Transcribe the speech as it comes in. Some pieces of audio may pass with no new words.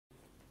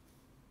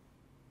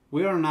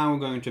We are now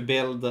going to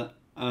build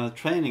a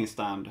training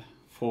stand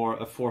for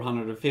a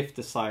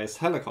 450 size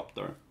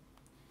helicopter.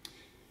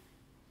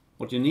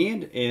 What you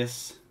need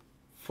is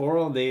 4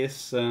 of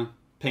these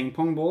ping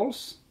pong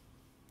balls,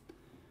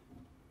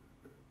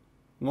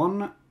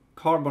 1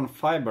 carbon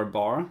fiber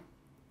bar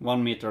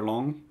 1 meter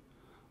long,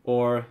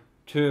 or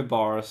 2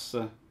 bars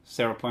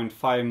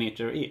 0.5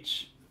 meter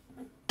each.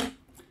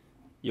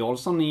 You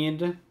also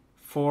need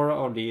 4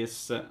 of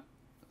these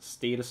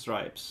steel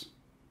stripes,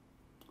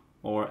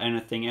 or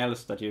anything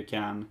else that you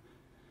can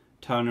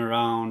turn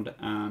around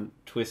and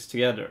twist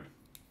together,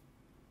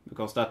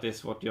 because that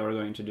is what you're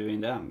going to do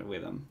in the end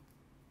with them.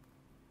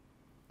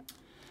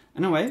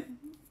 Anyway,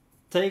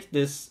 take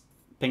this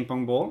ping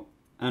pong ball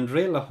and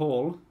drill a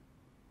hole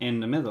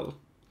in the middle,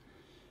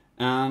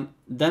 and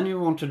then you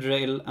want to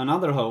drill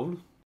another hole,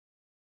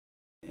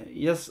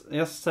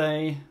 just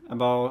say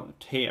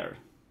about here.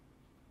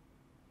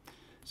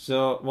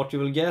 So what you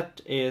will get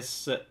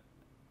is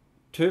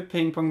 2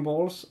 ping pong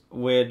balls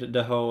with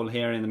the hole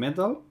here in the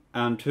middle,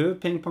 and 2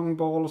 ping pong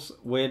balls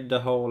with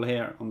the hole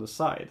here on the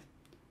side.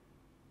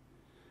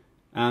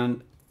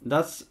 And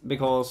that's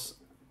because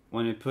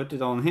when you put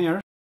it on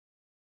here,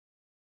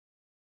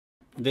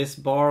 this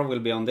bar will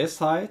be on this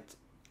height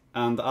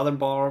and the other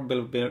bar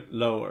will be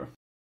lower.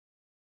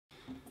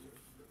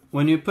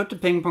 When you put the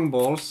ping pong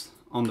balls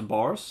on the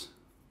bars,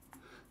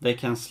 they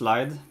can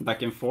slide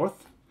back and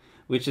forth,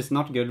 which is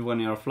not good when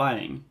you're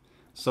flying.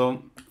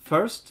 So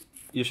first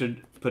you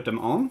should put them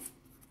on,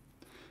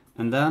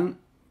 and then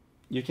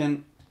you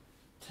can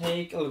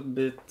take a little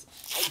bit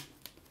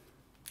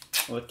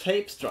of a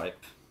tape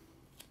stripe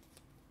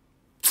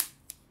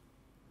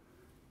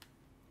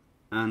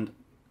and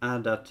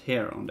add that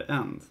here on the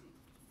end.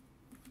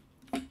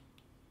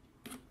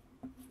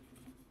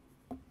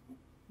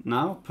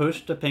 Now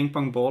push the ping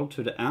pong ball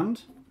to the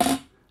end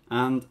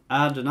and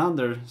add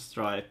another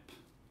stripe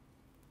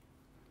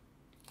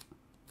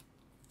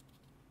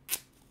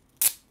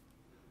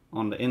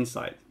on the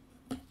inside.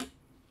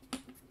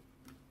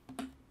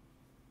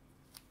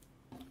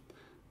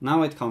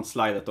 Now it can't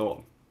slide at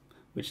all,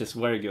 which is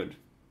very good.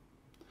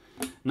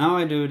 Now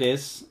I do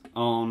this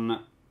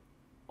on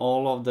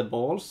all of the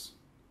balls.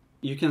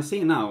 You can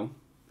see now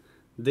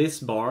this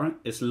bar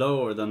is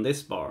lower than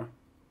this bar,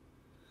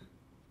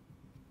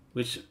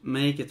 which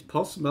make it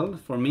possible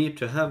for me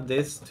to have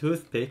this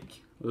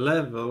toothpick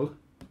level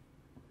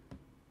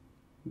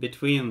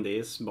between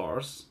these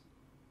bars.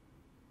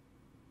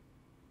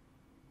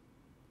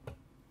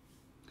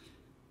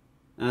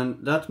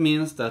 And that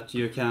means that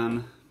you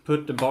can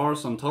put the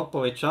bars on top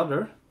of each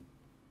other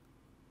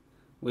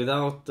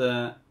without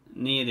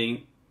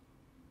needing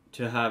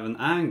to have an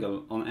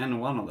angle on any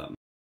one of them.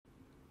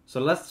 So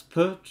let's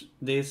put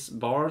these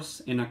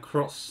bars in a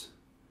cross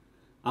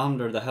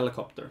under the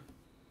helicopter.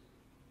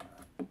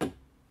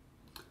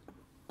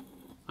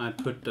 I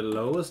put the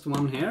lowest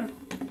one here,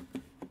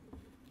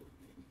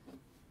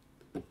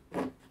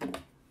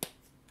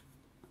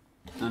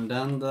 and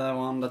then the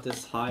one that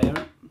is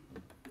higher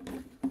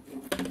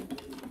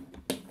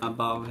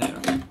above here.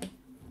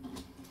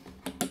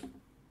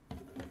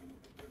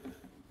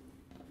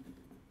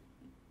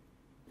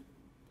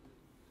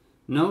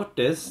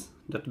 Notice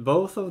that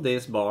both of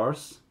these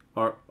bars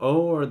are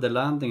over the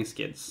landing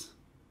skids.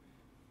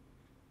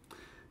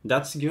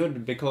 That's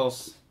good,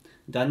 because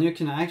then you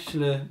can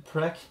actually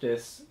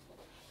practice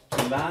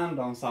to land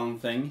on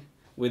something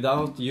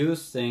without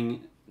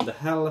using the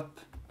help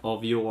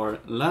of your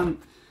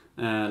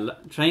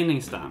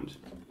training stand.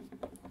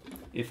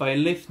 If I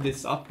lift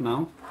this up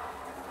now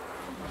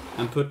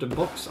and put the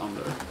box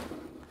under,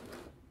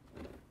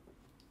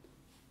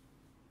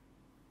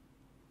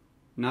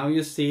 now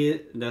you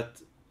see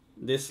that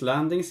this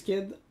landing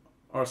skid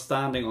are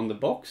standing on the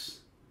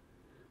box,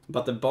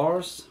 but the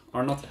bars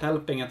are not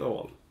helping at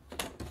all.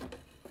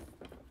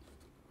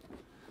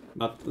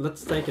 But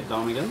let's take it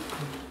down again,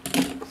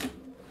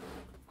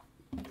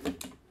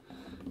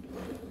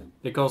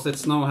 because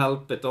it's no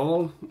help at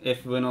all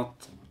if we're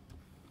not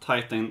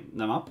tightening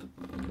them up.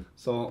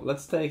 So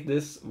let's take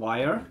this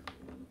wire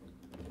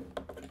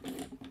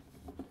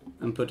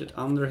and put it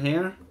under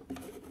here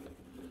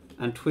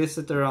and twist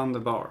it around the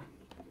bar.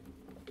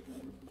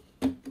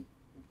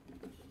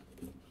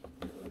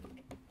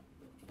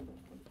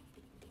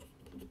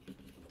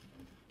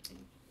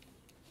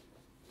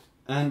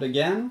 And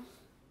again,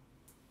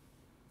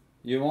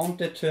 you want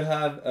it to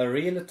have a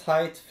really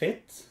tight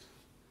fit,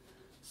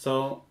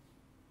 so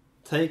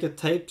take a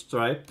tape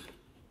stripe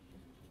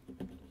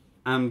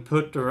and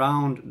put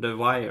around the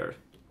wire.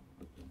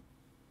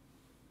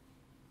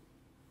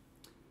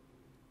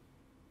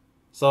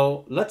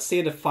 So let's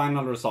see the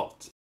final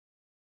result.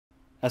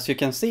 As you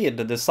can see,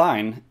 the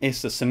design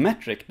is a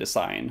symmetric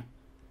design.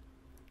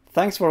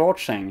 Thanks for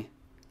watching,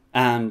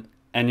 and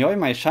enjoy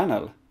my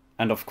channel,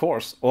 and of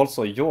course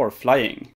also your flying.